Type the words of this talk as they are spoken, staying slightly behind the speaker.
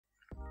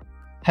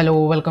Hello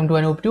welcome to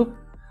anooptube.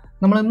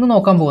 നമ്മൾ ഇന്ന്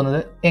നോക്കാൻ പോകുന്നത്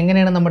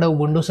എങ്ങനെയാണ് നമ്മുടെ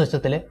ഉബുണ്ടു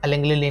സിസ്റ്റത്തിൽ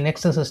അല്ലെങ്കിൽ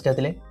ലിനക്സ്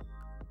സിസ്റ്റത്തിൽ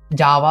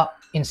ജാവ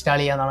ഇൻസ്റ്റാൾ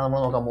ചെയ്യാന്നാണ് നമ്മൾ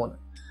നോക്കാൻ പോകുന്നത്.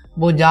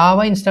 അപ്പോൾ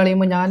ജാവ ഇൻസ്റ്റാൾ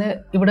ചെയ്യുമ്പോൾ ഞാൻ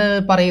ഇവിടെ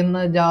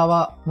പറയുന്ന ജാവ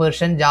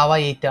വേർഷൻ ജാവ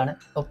 8 ആണ്.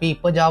 അപ്പോൾ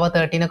ഇപ്പോൾ ജാവ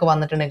 13 ഒക്കെ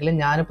വന്നിട്ടുണ്ടെങ്കിലും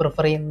ഞാൻ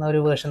പ്രിഫർ ചെയ്യുന്ന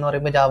ഒരു വേർഷൻ എന്ന്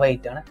പറയുമ്പോൾ ജാവ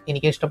 8 ആണ്.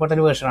 എനിക്ക് ഇഷ്ടപ്പെട്ട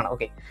ഒരു വേർഷനാണ്.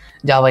 ഓക്കെ,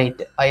 ജാവ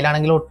 8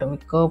 അതിലാണെങ്കിൽ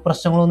ഒട്ടുമിക്ക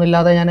പ്രശ്നങ്ങളൊന്നും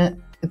ഇല്ലാതെ ഞാൻ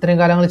ഇത്രയും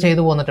കാലങ്ങൾ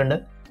ചെയ്തു പോന്നിട്ടുണ്ട്.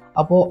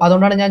 അപ്പോൾ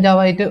അതുകൊണ്ടാണ് ഞാൻ ജാവ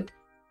 8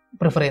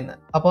 പ്രിഫർ ചെയ്യുന്നത്.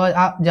 അപ്പോൾ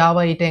ആ ജാവ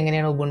 8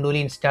 എങ്ങനെയാണ് ഉബുണ്ടുവിൽ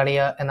ഇൻസ്റ്റാൾ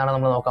ചെയ്യുക എന്നാണ്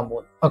നമ്മൾ നോക്കാൻ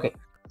പോകുന്നത്. ഓക്കെ,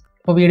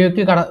 അപ്പോൾ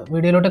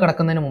വീഡിയോയിലോട്ട്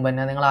കടക്കുന്നതിന് മുമ്പ്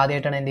തന്നെ നിങ്ങൾ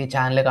ആദ്യമായിട്ടാണ് എൻ്റെ ഈ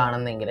ചാനൽ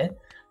കാണുന്നതെങ്കിൽ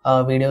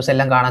വീഡിയോസ്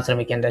എല്ലാം കാണാൻ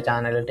ശ്രമിക്കുക. എൻ്റെ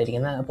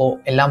ചാനലിട്ടിരിക്കുന്നത് അപ്പോൾ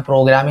എല്ലാം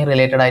പ്രോഗ്രാമിംഗ്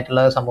റിലേറ്റഡ്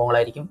ആയിട്ടുള്ള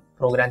സംഭവങ്ങളായിരിക്കും.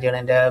 പ്രോഗ്രാം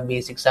ചെയ്യണതിൻ്റെ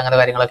ബേസിക്സ് അങ്ങനെ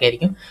കാര്യങ്ങളൊക്കെ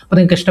ആയിരിക്കും. അപ്പോൾ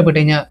നിങ്ങൾക്ക് ഇഷ്ടപ്പെട്ട്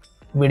കഴിഞ്ഞാൽ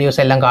വീഡിയോസ്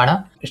എല്ലാം കാണുക.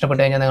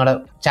 ഇഷ്ടപ്പെട്ട് കഴിഞ്ഞാൽ നിങ്ങളുടെ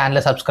ചാനൽ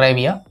സബ്സ്ക്രൈബ്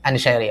ചെയ്യുക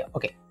ആൻഡ് ഷെയർ ചെയ്യുക.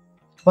 ഓക്കെ,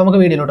 അപ്പോൾ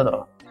നമുക്ക് വീഡിയോയിലോട്ട്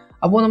തുടങ്ങാം.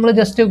 അപ്പോൾ നമ്മൾ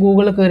ജസ്റ്റ്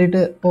ഗൂഗിളിൽ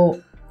കയറിയിട്ട് ഇപ്പോൾ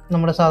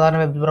നമ്മുടെ സാധാരണ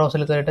വെബ്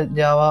ബ്രൗസറിൽ കയറിയിട്ട്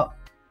Java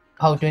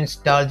how to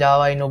install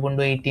Java in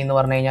Ubuntu 18 എന്ന്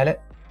പറഞ്ഞു കഴിഞ്ഞാൽ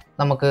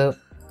നമുക്ക്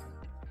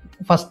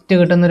ഫസ്റ്റ്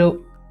കിട്ടുന്നൊരു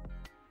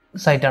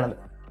സൈറ്റാണത്.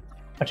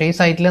 പക്ഷേ ഈ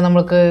സൈറ്റിൽ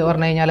നമുക്ക്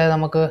പറഞ്ഞു കഴിഞ്ഞാൽ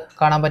നമുക്ക്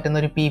കാണാൻ പറ്റുന്ന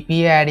ഒരു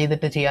PPA ആഡ്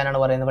ചെയ്തിട്ട് ചെയ്യാനാണ്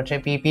പറയുന്നത്. പക്ഷേ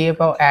PPA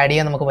ഇപ്പോൾ ആഡ്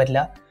ചെയ്യാൻ നമുക്ക്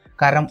പറ്റില്ല.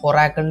 കാരണം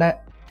ഒറാക്കിളിൻ്റെ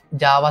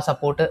ജാവ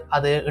സപ്പോർട്ട്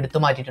അത്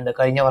എടുത്തു മാറ്റിയിട്ടുണ്ട്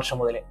കഴിഞ്ഞ വർഷം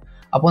മുതൽ.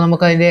 അപ്പോൾ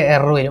നമുക്ക് അതിൻ്റെ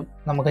എറർ വരും,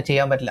 നമുക്ക്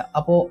ചെയ്യാൻ പറ്റില്ല.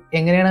 അപ്പോൾ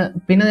എങ്ങനെയാണ്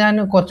പിന്നെ ഞാൻ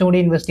കുറച്ചുകൂടി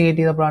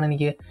ഇൻവെസ്റ്റിഗേറ്റ് ചെയ്തപ്പോഴാണ്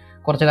എനിക്ക്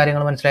കുറച്ച്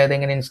കാര്യങ്ങൾ മനസ്സിലായത്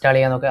എങ്ങനെ ഇൻസ്റ്റാൾ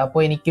ചെയ്യാന്നൊക്കെ.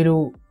 അപ്പോൾ എനിക്കൊരു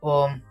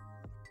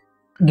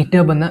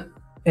ഗിറ്റ്ഹബിൽ നിന്ന്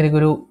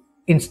എനിക്കൊരു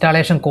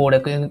ഇൻസ്റ്റാളേഷൻ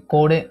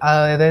കോഡ്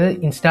അതായത്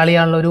ഇൻസ്റ്റാൾ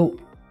ചെയ്യാനുള്ളൊരു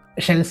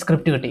ഷെൽ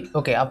സ്ക്രിപ്റ്റ് കിട്ടി.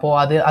 ഓക്കെ, അപ്പോൾ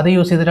അത്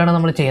യൂസ് ചെയ്തിട്ടാണ്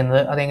നമ്മൾ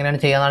ചെയ്യുന്നത്. അതെങ്ങനെയാണ്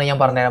ചെയ്യാമെന്നാണ് ഞാൻ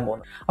പറഞ്ഞുതരാൻ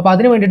പോകുന്നത്. അപ്പോൾ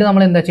അതിന് വേണ്ടിയിട്ട്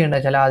നമ്മൾ എന്താ ചെയ്യേണ്ടത്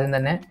വെച്ചാൽ ആദ്യം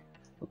തന്നെ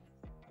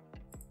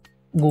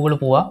ഗൂഗിൾ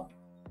പോവുക.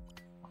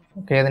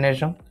 ഓക്കെ,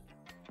 അതിനുശേഷം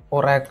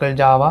ഒറാക്കിൾ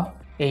ജാവ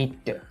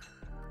 8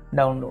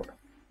 ഡൗൺലോഡ്.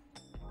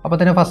 അപ്പോൾ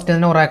തന്നെ ഫസ്റ്റ്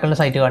തന്നെ ഒറാക്കിളിൻ്റെ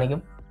സൈറ്റ്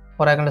കാണിക്കും.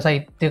 ഒറാക്കിളിൻ്റെ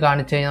സൈറ്റ്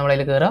കാണിച്ച് കഴിഞ്ഞാൽ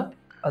നമ്മളതിൽ കയറുക.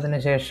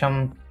 അതിനുശേഷം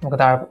നമുക്ക്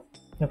താഴെ പോകും.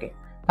 ഓക്കെ,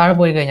 താഴെ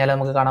പോയി കഴിഞ്ഞാൽ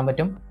നമുക്ക് കാണാൻ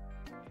പറ്റും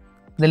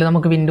ഇതിൽ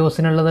നമുക്ക്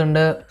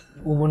വിൻഡോസിനുള്ളതുണ്ട്,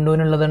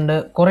 ഉബുണ്ടുവിനുള്ളതുണ്ട്,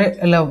 കുറേ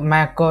അല്ല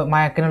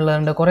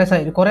മാക്കിനുള്ളതുണ്ട്,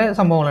 കുറേ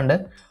സംഭവങ്ങളുണ്ട്.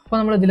 അപ്പോൾ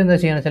നമ്മൾ ഇതിൽ എന്താ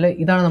ചെയ്യുകയെന്ന് വെച്ചാൽ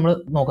ഇതാണ് നമ്മൾ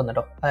നോക്കുന്നത്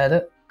കേട്ടോ. അതായത്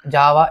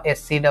Java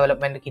SC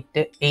development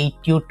kit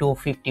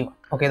 8U251.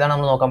 Okay, ഇതാണ്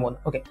നമ്മൾ നോക്കാൻ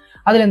പോകുന്നത്. ഓക്കെ,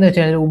 അതിലെന്താ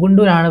വെച്ച് കഴിഞ്ഞാൽ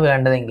ഉബുണ്ടുവിനാണ്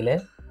വേണ്ടതെങ്കിൽ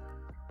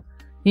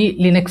ഈ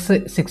ലിനക്സ്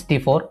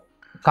 64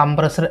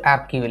 കംപ്രസർ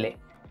ആർക്കീവിലെ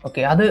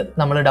ഓക്കെ അത്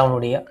നമ്മൾ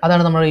ഡൗൺലോഡ് ചെയ്യുക.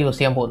 അതാണ് നമ്മൾ യൂസ്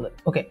ചെയ്യാൻ പോകുന്നത്.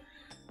 ഓക്കെ,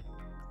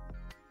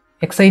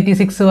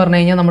 x86 പറഞ്ഞു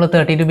കഴിഞ്ഞാൽ നമ്മൾ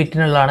 32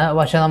 ബിറ്റിനുള്ളതാണ്.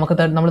 പക്ഷേ നമ്മൾ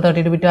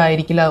 32 ബിറ്റ്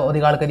ആയിരിക്കില്ല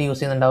അധികം ആൾക്കാർ യൂസ്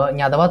ചെയ്യുന്നുണ്ടാവുക.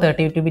 ഇനി അഥവാ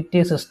 32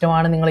 ബിറ്റ്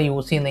സിസ്റ്റമാണ് നിങ്ങൾ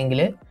യൂസ് ചെയ്യുന്നതെങ്കിൽ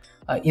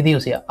ഇത്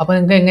യൂസ് ചെയ്യുക. അപ്പോൾ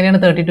നിങ്ങൾക്ക് എങ്ങനെയാണ്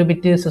 32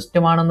 ബിറ്റ്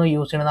സിസ്റ്റം ആണെന്ന്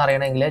യൂസ് ചെയ്യണമെന്ന്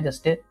അറിയണമെങ്കിൽ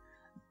ജസ്റ്റ്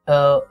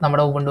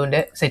നമ്മുടെ ഉബുണ്ടുവിൻ്റെ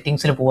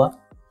സെറ്റിങ്സിൽ പോവുക.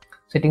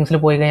 സെറ്റിങ്സിൽ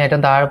പോയി കഴിഞ്ഞാൽ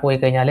ഏറ്റവും താഴെ പോയി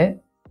കഴിഞ്ഞാൽ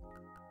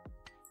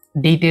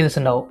ഡീറ്റെയിൽസ്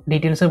ഉണ്ടാവും.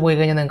 ഡീറ്റെയിൽസ് പോയി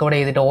കഴിഞ്ഞാൽ നിങ്ങൾക്ക് ഇവിടെ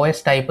എഴുതിയിട്ട് OS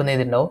ടൈപ്പ് എന്ന്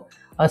എഴുതിയിട്ടുണ്ടാവും.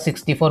 അത്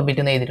 64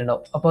 ബിറ്റ് എന്ന്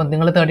എഴുതിയിട്ടുണ്ടാവും. അപ്പോൾ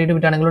നിങ്ങൾ 32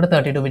 ബിറ്റ് ആണെങ്കിൽ ഇവിടെ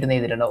 32 ബിറ്റ് എന്ന്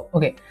എഴുതിയിട്ടുണ്ടാവും.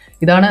 ഓക്കെ,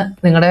 ഇതാണ്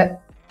നിങ്ങളുടെ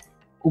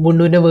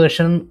ഉബുണ്ടുവിൻ്റെ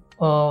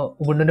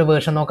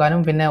വേർഷൻ നോക്കാനും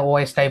പിന്നെ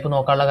OS ടൈപ്പ്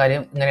നോക്കാനുള്ള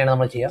കാര്യം ഇങ്ങനെയാണ്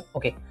നമ്മൾ ചെയ്യുക.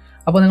 ഓക്കെ,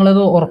 അപ്പോൾ നിങ്ങളത്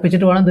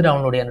ഉറപ്പിച്ചിട്ട് വേണം ഇത്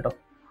ഡൗൺലോഡ് ചെയ്യാൻ കേട്ടോ.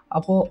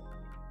 അപ്പോൾ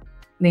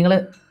നിങ്ങൾ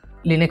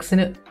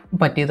ലിനക്സിന്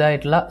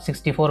പറ്റിയതായിട്ടുള്ള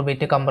 64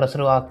 ബിറ്റ്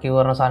കംപ്രസർ ആക്കി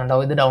പറഞ്ഞ സാധനം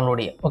ഉണ്ടാവും. ഇത്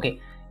ഡൗൺലോഡ് ചെയ്യുക. ഓക്കെ,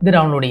 ഇത്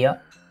ഡൗൺലോഡ്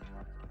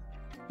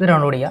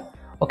ചെയ്യുക.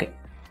 ഓക്കെ,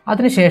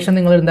 അതിനുശേഷം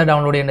നിങ്ങൾ എന്താ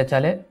ഡൗൺലോഡ് ചെയ്യേണ്ടത്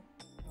വെച്ചാൽ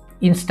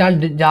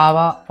ഇൻസ്റ്റാൾഡ് ജാവ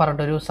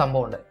പറഞ്ഞിട്ടൊരു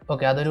സംഭവമുണ്ട്.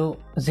 ഓക്കെ, അതൊരു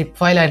സിപ്പ്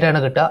ഫയലായിട്ടാണ്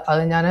കിട്ടുക.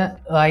 അത് ഞാൻ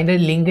അതിൻ്റെ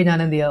ലിങ്ക് ഞാൻ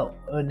എന്ത്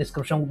ചെയ്യുക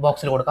ഡിസ്ക്രിപ്ഷൻ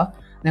ബോക്സിൽ കൊടുക്കാം.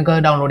 നിങ്ങൾക്ക്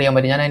അത് ഡൗൺലോഡ് ചെയ്യാൻ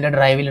പറ്റും. ഞാൻ അതിൻ്റെ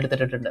ഡ്രൈവിൽ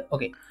എടുത്തിട്ടുണ്ട്.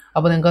 ഓക്കെ,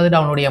 അപ്പോൾ നിങ്ങൾക്ക് അത്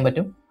ഡൗൺലോഡ് ചെയ്യാൻ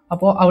പറ്റും.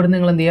 അപ്പോൾ അവിടെ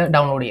നിങ്ങൾ എന്ത് ചെയ്യുക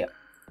ഡൗൺലോഡ് ചെയ്യുക.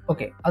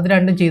 ഓക്കെ, അത്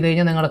രണ്ടും ചെയ്ത്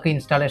കഴിഞ്ഞാൽ നിങ്ങൾക്ക്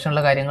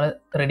ഇൻസ്റ്റാളേഷനുള്ള കാര്യങ്ങൾ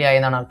റെഡി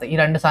ആയെന്നാണ് അർത്ഥം. ഈ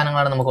രണ്ട്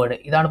സാധനങ്ങളാണ് നമുക്ക്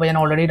വേണ്ടത്. ഇതാണ് ഇപ്പോൾ ഞാൻ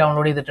ഓൾറെഡി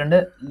ഡൗൺലോഡ് ചെയ്തിട്ടുണ്ട്,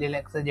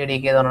 ലിനക്സ്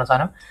JDK എന്ന് പറഞ്ഞ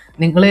സാധനം.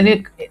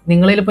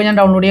 നിങ്ങളിലിപ്പോൾ ഞാൻ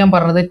ഡൗൺലോഡ് ചെയ്യാൻ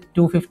പറഞ്ഞത്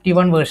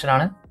 251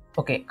 വേർഷനാണ്.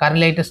 ഓക്കെ,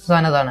 കാരണം ലേറ്റസ്റ്റ്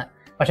സാധനം ഇതാണ്.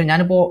 പക്ഷേ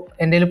ഞാനിപ്പോൾ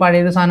എൻ്റെ കയ്യിൽ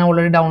പഴയൊരു സാധനം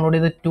ഓൾറെഡി ഡൗൺലോഡ്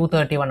ചെയ്ത്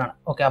 231 ആണ്.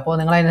 ഓക്കെ, അപ്പോൾ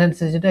നിങ്ങൾ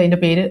അതിനനുസരിച്ചിട്ട് അതിൻ്റെ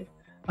പേര്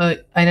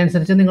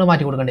അതിനനുസരിച്ച് നിങ്ങൾ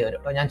മാറ്റി കൊടുക്കേണ്ടി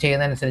വരും ഞാൻ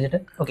ചെയ്യുന്നതനുസരിച്ചിട്ട്.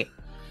 ഓക്കെ,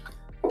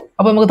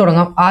 അപ്പോൾ നമുക്ക്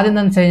തുടങ്ങാം. ആദ്യം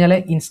എന്താണെന്ന് വെച്ച് കഴിഞ്ഞാൽ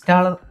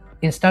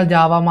ഇൻസ്റ്റാൾ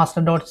ജാവ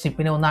മാസ്റ്റർ ഡോട്ട്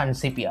സിപ്പിനെ ഒന്ന്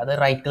അൺസിപ്പ് ചെയ്യുക. അത്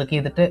റൈറ്റ് ക്ലിക്ക്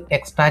ചെയ്തിട്ട്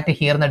എക്സ്ട്രാക്ട്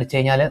ഹിയർ എന്ന് അടിച്ചു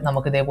കഴിഞ്ഞാൽ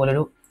നമുക്ക്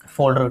ഇതേപോലൊരു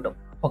ഫോൾഡർ കിട്ടും.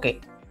 ഓക്കെ,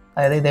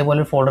 അതായത്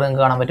ഇതേപോലൊരു ഫോൾഡർ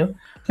നിങ്ങൾക്ക് കാണാൻ പറ്റും.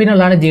 പിന്നെ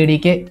ഉള്ളതാണ്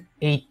JDK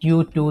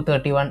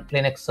 8U231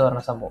 ലിനക്സ്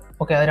പറഞ്ഞ സംഭവം.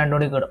 ഓക്കെ, അത്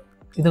രണ്ടുകൂടി കിട്ടും.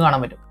 ഇത് കാണാൻ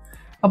പറ്റും.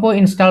 അപ്പോൾ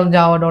ഇൻസ്റ്റാൾ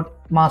ജാവ ഡോട്ട്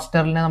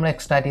മാസ്റ്ററിനെ നമ്മൾ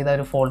എക്സ്ട്രാക്ട് ചെയ്ത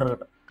ഒരു ഫോൾഡർ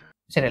കിട്ടും.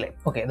 ശരിയല്ലേ?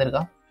 ഓക്കെ,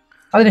 ഇതെടുക്കാം.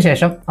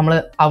 അതിനുശേഷം നമ്മൾ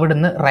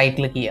അവിടുന്ന് റൈറ്റ്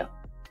ക്ലിക്ക് ചെയ്യുക,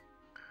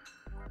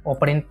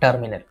 open in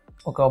terminal.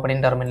 Okay, open in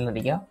terminal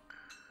അടിക്കുക.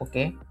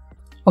 ഓക്കെ,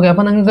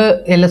 അപ്പോൾ നിങ്ങൾക്ക്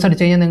LS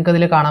അടിച്ചു കഴിഞ്ഞാൽ നിങ്ങൾക്ക്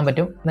അതിൽ കാണാൻ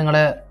പറ്റും.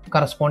 നിങ്ങളുടെ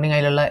കറസ്പോണ്ടിങ്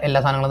അതിലുള്ള എല്ലാ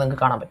സാധനങ്ങളും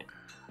നിങ്ങൾക്ക് കാണാൻ പറ്റും.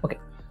 ഓക്കെ,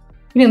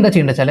 ഇനി എന്താ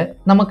ചെയ്യേണ്ടത് വെച്ചാൽ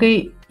നമുക്ക് ഈ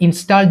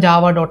ഇൻസ്റ്റാൾ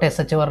ജാവ ഡോട്ട്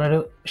SH പറഞ്ഞൊരു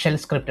ഷെൽ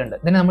സ്ക്രിപ്റ്റ് ഉണ്ട്.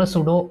 ഇതിനെ നമ്മൾ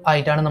സുഡോ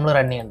ആയിട്ടാണ് നമ്മൾ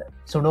റൺ ചെയ്യേണ്ടത്.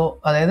 സുഡോ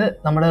അതായത്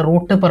നമ്മുടെ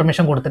റൂട്ട്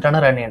പെർമിഷൻ കൊടുത്തിട്ടാണ്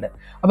റൺ ചെയ്യേണ്ടത്.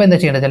 അപ്പോൾ എന്താ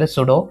ചെയ്യേണ്ടത് വെച്ചാൽ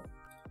സുഡോ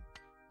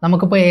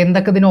നമുക്കിപ്പോൾ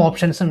എന്തൊക്കെ ഇതിന്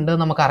ഓപ്ഷൻസ് ഉണ്ട്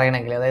നമുക്ക്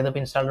അറിയണമെങ്കിൽ, അതായത്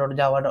ഇപ്പോൾ ഇൻസ്റ്റാൾ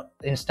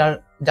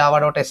ജാവ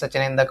ഡോട്ട് SH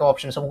എന്തൊക്കെ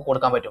ഓപ്ഷൻസ് നമുക്ക്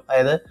കൊടുക്കാൻ പറ്റും,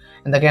 അതായത്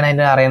എന്തൊക്കെയാണ്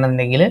അതിൻ്റെ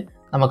അറിയണമെന്നുണ്ടെങ്കിൽ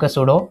നമുക്ക്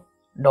സുഡോ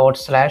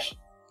 ./install.java.sh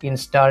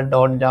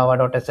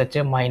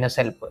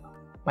 -help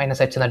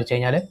 -h എന്ന് അടിച്ചു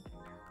കഴിഞ്ഞാൽ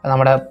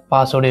നമ്മുടെ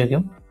പാസ്വേഡ്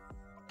ചോദിക്കും.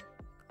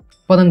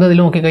 അപ്പോൾ നിങ്ങൾക്ക് ഇതിൽ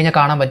നോക്കിക്കഴിഞ്ഞാൽ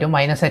കാണാൻ പറ്റും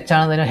 -h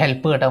ആണ് ഇതിന്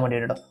ഹെൽപ്പ് കിട്ടാൻ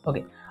വേണ്ടിയിട്ട്.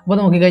 ഓക്കെ, അപ്പോൾ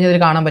നോക്കിക്കഴിഞ്ഞാൽ ഇതിൽ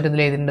കാണാൻ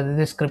പറ്റുന്നതിൽ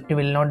ഇതിൻ്റെ സ്ക്രിപ്റ്റ്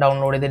വിൽ നോട്ട്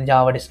ഡൗൺലോഡ് ചെയ്ത്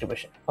Java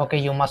distribution. Okay,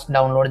 you must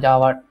download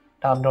Java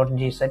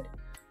tar.gz.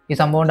 ഈ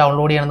സംഭവം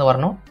ഡൗൺലോഡ് ചെയ്യണമെന്ന്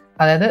പറഞ്ഞു.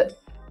 അതായത്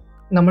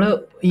നമ്മൾ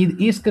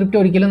ഈ സ്ക്രിപ്റ്റ്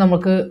ഒരിക്കലും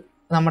നമുക്ക്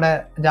നമ്മുടെ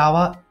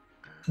ജാവ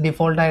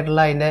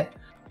ഡിഫോൾട്ടായിട്ടുള്ള അതിൻ്റെ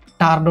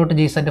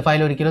tar.gz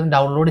ഫയൽ ഒരിക്കലും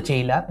ഡൗൺലോഡ്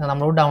ചെയ്യില്ല.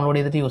 നമ്മളോട് ഡൗൺലോഡ്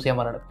ചെയ്തിട്ട് യൂസ് ചെയ്യാൻ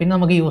പറയുന്നത്. പിന്നെ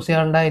നമുക്ക് യൂസ്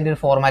ചെയ്യാനുള്ള അതിൻ്റെ ഒരു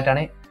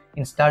ഫോർമാറ്റാണ്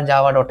install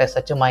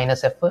java.sh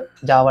 -f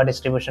Java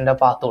ഡിസ്ട്രിബ്യൂഷൻ്റെ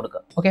path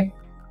കൊടുക്കുക. ഓക്കെ,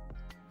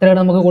 ഇത്രയാണ്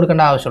നമുക്ക്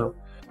കൊടുക്കേണ്ട ആവശ്യമുള്ളൂ.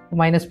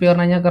 -p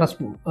പറഞ്ഞു കഴിഞ്ഞാൽ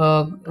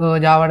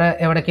ജാവയുടെ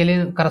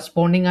എവിടേക്കെങ്കിലും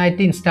കറസ്പോണ്ടിങ്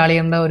ആയിട്ട് ഇൻസ്റ്റാൾ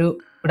ചെയ്യേണ്ട ഒരു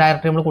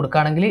ഡയറക്ടറി നമ്മൾ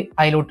കൊടുക്കുകയാണെങ്കിൽ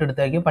അതിലോട്ട്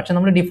എടുത്തേക്കും. പക്ഷേ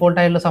നമ്മൾ ഡിഫോൾട്ട്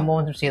ആയിട്ടുള്ള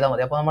സംഭവം ചെയ്താൽ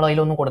മതി. അപ്പോൾ നമ്മൾ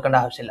അതിലൊന്നും കൊടുക്കേണ്ട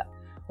ആവശ്യമില്ല.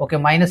 ഓക്കെ,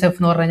 -f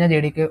എന്ന് പറഞ്ഞു കഴിഞ്ഞാൽ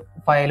JDK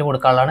ഫയൽ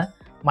കൊടുക്കാനുള്ളതാണ്.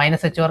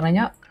 -h പറഞ്ഞു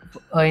കഴിഞ്ഞാൽ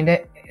അതിൻ്റെ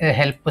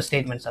ഹെൽപ്പ്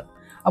സ്റ്റേറ്റ്മെൻറ്റ്സ് ആണ്.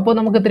 അപ്പോൾ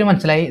നമുക്ക് ഇത്തിരി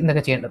മനസ്സിലായി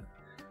എന്തൊക്കെ ചെയ്യേണ്ടത്.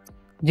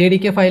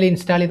 JDK ഫയൽ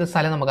ഇൻസ്റ്റാൾ ചെയ്ത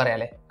സ്ഥലം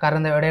നമുക്കറിയാമല്ലേ,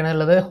 കാരണം എവിടെയാണ്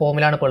ഉള്ളത്,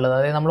 ഹോമിലാണ് ഇപ്പോൾ ഉള്ളത്.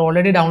 അതായത് നമ്മൾ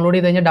ഓൾറെഡി ഡൗൺലോഡ്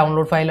ചെയ്ത് കഴിഞ്ഞാൽ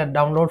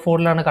ഡൗൺലോഡ്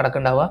ഫോൾഡറിലാണ്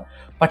കിടക്കുന്നുണ്ടാവുക.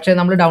 പക്ഷേ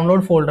നമ്മൾ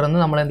ഡൗൺലോഡ് ഫോൾഡറിൽ നിന്ന്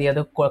നമ്മൾ എന്ത് ചെയ്ത്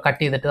കട്ട്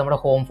ചെയ്തിട്ട് നമ്മുടെ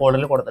ഹോം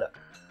ഫോൾഡറിൽ കൊടുത്തിടുക.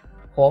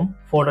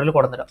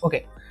 ഓക്കെ,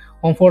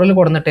 ഹോം ഫോൾഡറിൽ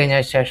കൊടുത്തിട്ട് കഴിഞ്ഞ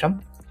ശേഷം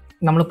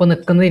നമ്മളിപ്പോൾ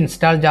നിൽക്കുന്നത്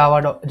ഇൻസ്റ്റാൾ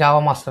ജാവ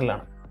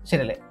മാസ്റ്ററിലാണ്,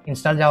 ശരിയല്ലേ?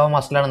 ഇൻസ്റ്റാൾ ജാവ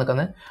മാസ്റ്ററിലാണ്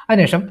നിൽക്കുന്നത്.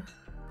 അതിനുശേഷം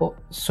ഇപ്പോൾ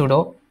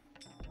സുഡോ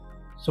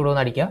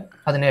എന്ന് അടിക്കുക.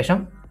 അതിനുശേഷം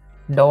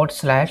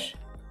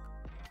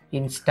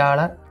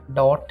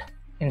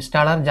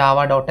installer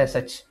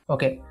java.sh.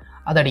 ഓക്കെ,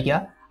 അതടിക്കുക.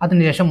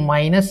 അതിനുശേഷം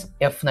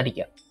 -f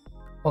നടിക്കുക.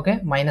 Okay,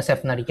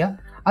 -f നടിക്കുക.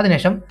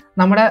 അതിനുശേഷം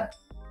നമ്മുടെ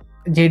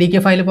JDK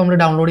ഫയൽ ഇപ്പോൾ നമ്മൾ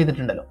ഡൗൺലോഡ്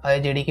ചെയ്തിട്ടുണ്ടല്ലോ,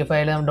 അതായത് JDK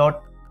ഫയൽ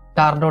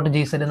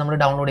tar.gz നമ്മൾ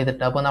ഡൗൺലോഡ്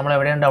ചെയ്തിട്ട്. അപ്പോൾ നമ്മൾ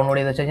എവിടെയാണ് ഡൗൺലോഡ്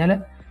ചെയ്ത് വെച്ച് കഴിഞ്ഞാൽ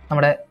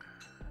നമ്മുടെ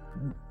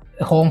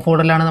ഹോം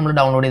ഫോൾഡറിലാണ് നമ്മൾ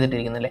ഡൗൺലോഡ്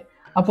ചെയ്തിട്ടിരിക്കുന്നത് അല്ലേ.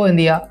 അപ്പോൾ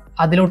എന്ത് ചെയ്യുക,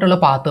 അതിലോട്ടുള്ള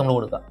പാത്ത് നമ്മൾ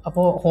കൊടുക്കുക.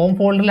 അപ്പോൾ ഹോം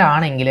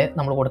ഫോൾഡറിലാണെങ്കിൽ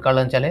നമ്മൾ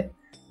കൊടുക്കാനുള്ളതെന്ന് വെച്ചാൽ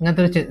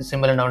ഇങ്ങനത്തെ ഒരു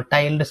സിമ്പിൾ ഉണ്ടാവും,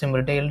 ടൈൽഡ്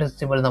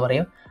സിമ്പിൾ എന്ന്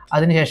പറയും.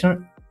 അതിനുശേഷം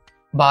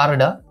ബാർ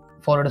ഇടുക,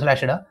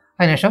 // ഇടുക.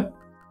 അതിനുശേഷം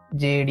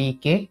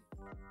JDK.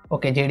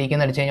 ഓക്കെ, JDK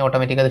എന്ന് അടിച്ച് കഴിഞ്ഞാൽ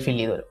ഓട്ടോമാറ്റിക് അത്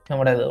ഫില്ല് ചെയ്ത് വരും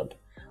നമ്മുടെ ഇതുകൊണ്ട്.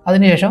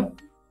 അതിനുശേഷം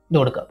ഇത്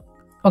കൊടുക്കുക.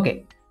 ഓക്കെ,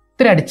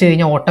 ഇത്ര അടിച്ച്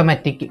കഴിഞ്ഞാൽ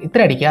ഓട്ടോമാറ്റിക് ഇത്ര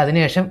അടിക്കുക.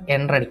 അതിനുശേഷം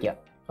എൻ്റർ അടിക്കുക.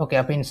 ഓക്കെ,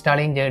 അപ്പോൾ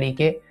ഇൻസ്റ്റാളിങ്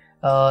JDK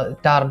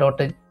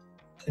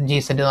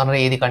tar.gz എന്ന് പറഞ്ഞാൽ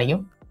എഴുതി കാണിക്കും.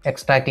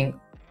 Extracting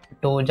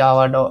to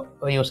Java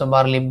user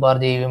bar lip bar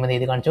JVM എന്ന്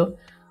എഴുതി കാണിച്ചു.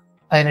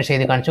 അതിനുശേഷം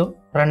എഴുതി കാണിച്ചു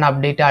റൺ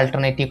അപ്ഡേറ്റ്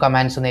ആൾട്ടർനേറ്റീവ്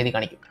കമാൻഡ്സ് എന്ന് എഴുതി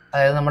കാണിക്കും.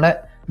 അതായത് നമ്മുടെ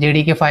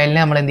JDK ഫയലിനെ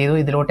നമ്മൾ എന്ത് ചെയ്തു,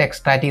 ഇതിലോട്ട്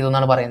എക്സ്ട്രാക്ട് ചെയ്തു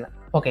എന്നാണ് പറയുന്നത്.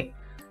 ഓക്കെ,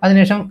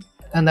 അതിനുശേഷം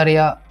എന്താ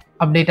പറയുക,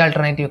 അപ്ഡേറ്റ്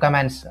ആൾട്ടർനേറ്റീവ്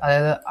കമാൻഡ്സ്,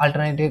 അതായത്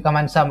ആൾട്ടർനേറ്റീവ്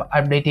കമാൻഡ്സ്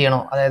അപ്ഡേറ്റ് ചെയ്യണോ,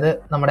 അതായത്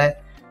നമ്മുടെ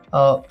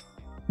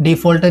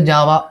ഡിഫോൾട്ട്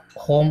ജാവ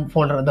ഹോം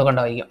ഫോൾഡർ ഇതൊക്കെ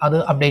ഉണ്ടായിരിക്കും, അത്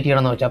അപ്ഡേറ്റ്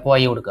ചെയ്യണമെന്ന് വെച്ചാൽ അപ്പോൾ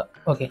കൊടുക്കുക.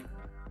 ഓക്കെ,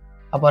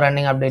 അപ്പോൾ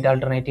running update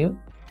alternative.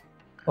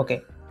 Okay,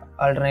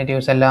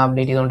 alternatives എല്ലാം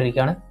അപ്ഡേറ്റ്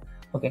ചെയ്തുകൊണ്ടിരിക്കുകയാണ്.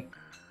 Okay,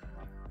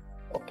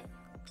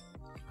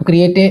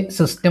 create A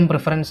system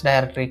preference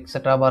directory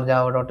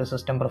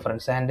etc/java.system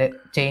preference and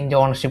change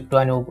ownership to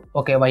Anoop.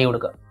 Okay, Y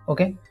കൊടുക്കുക.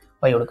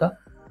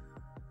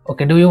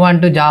 Okay, do you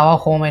want to Java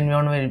home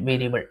environment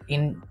variable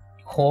in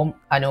home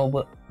Anoop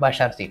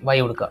 /c Y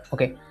കൊടുക്കുക.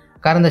 Okay,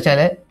 കാരണം എന്താ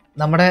വെച്ചാൽ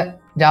നമ്മുടെ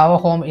Java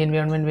home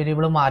environment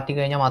variable മാറ്റി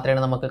കഴിഞ്ഞാൽ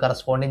മാത്രമേ നമുക്ക്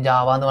കറസ്പോണ്ടിങ്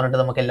ജാവ എന്ന് പറഞ്ഞിട്ട്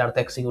നമുക്ക്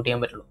എല്ലായിടത്തും എക്സിക്യൂട്ട്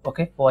ചെയ്യാൻ പറ്റുള്ളൂ.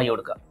 ഓക്കെ, വൈ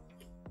കൊടുക്കുക.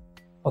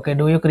 Okay,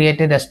 do you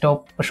create A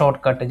desktop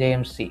short cut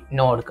JMC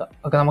no കൊടുക്കുക.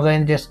 ഓക്കെ, നമുക്ക്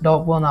അതിന്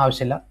ഡെസ്ക്ടോപ്പ് ഒന്നും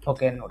ആവശ്യമില്ല.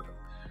 ഓക്കെ, എന്നോ കൊടുക്കുക.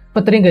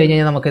 അപ്പോൾ ഇത്രയും കഴിഞ്ഞ്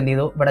കഴിഞ്ഞാൽ നമുക്ക് എന്ത്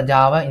ചെയ്തു, ഇവിടെ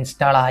ജാവ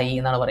ഇൻസ്റ്റാൾ ആയി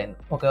എന്നാണ് പറയുന്നത്.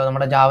 ഓക്കെ,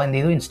 നമ്മുടെ ജാവ എന്ത്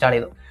ചെയ്തു, ഇൻസ്റ്റാൾ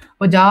ചെയ്തു.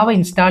 അപ്പോൾ ജാവ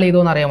ഇൻസ്റ്റാൾ ചെയ്തു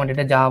എന്ന് അറിയാൻ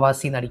വേണ്ടിയിട്ട്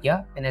javac നടിക്കുക.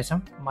 അതിനുശേഷം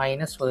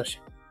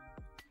 -version.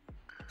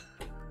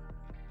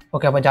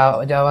 ഓക്കെ, അപ്പോൾ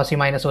javac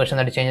 -version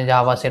അടിച്ചു കഴിഞ്ഞാൽ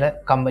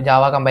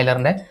ജാവ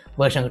കമ്പൈലറിൻ്റെ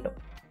വേർഷൻ കിട്ടും.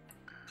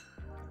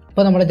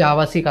 അപ്പോൾ നമ്മുടെ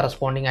javac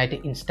കറസ്പോണ്ടിങ് ആയിട്ട്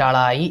ഇൻസ്റ്റാൾ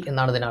ആയി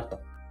എന്നാണ്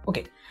ഇതിനർത്ഥം.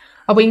 ഓക്കെ,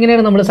 അപ്പോൾ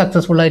ഇങ്ങനെയാണ് നമ്മൾ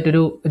സക്സസ്ഫുൾ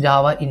ആയിട്ടൊരു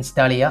ജാവ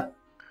ഇൻസ്റ്റാൾ ചെയ്യുക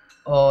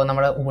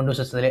നമ്മുടെ ഉബുണ്ടു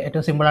സിസ്റ്റത്തിൽ.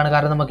 ഏറ്റവും സിമ്പിളാണ്,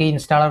 കാരണം നമുക്ക്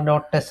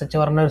installer.sh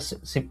പറഞ്ഞ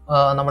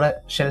നമ്മുടെ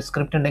ഷെൽ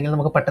സ്ക്രിപ്റ്റ് ഉണ്ടെങ്കിൽ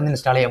നമുക്ക് പെട്ടെന്ന്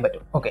ഇൻസ്റ്റാൾ ചെയ്യാൻ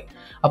പറ്റും. ഓക്കെ,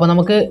 അപ്പോൾ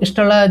നമുക്ക്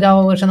ഇഷ്ടമുള്ള ജാവ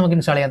വേർഷൻ നമുക്ക്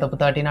ഇൻസ്റ്റാൾ ചെയ്യാം. അപ്പോൾ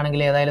 13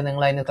 ആണെങ്കിൽ ഏതായാലും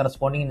നിങ്ങൾ അതിന്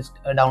കറസ്പോണ്ടിങ്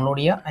ഡൗൺലോഡ്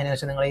ചെയ്യുക.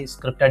 അതിനുശേഷം നിങ്ങൾ ഈ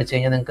സ്ക്രിപ്റ്റ് അടിച്ച്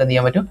കഴിഞ്ഞാൽ നിങ്ങൾക്ക് എന്ത്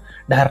ചെയ്യാൻ പറ്റും,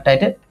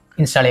 ഡയറക്റ്റായിട്ട്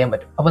ഇൻസ്റ്റാൾ ചെയ്യാൻ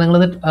പറ്റും. അപ്പോൾ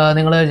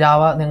നിങ്ങൾ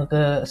ജാവ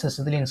നിങ്ങൾക്ക്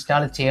സിസ്റ്റത്തിൽ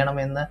ഇൻസ്റ്റാൾ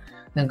ചെയ്യണമെന്ന്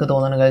നിങ്ങൾക്ക്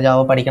തോന്നുന്നുണ്ടെങ്കിൽ,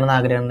 ജാവ പഠിക്കണം എന്ന്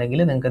ആഗ്രഹം ഉണ്ടെങ്കിൽ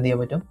നിങ്ങൾക്ക് എന്ത്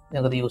ചെയ്യാൻ പറ്റും,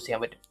 നിങ്ങൾക്ക് യൂസ്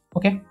ചെയ്യാൻ പറ്റും.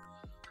 ഓക്കെ.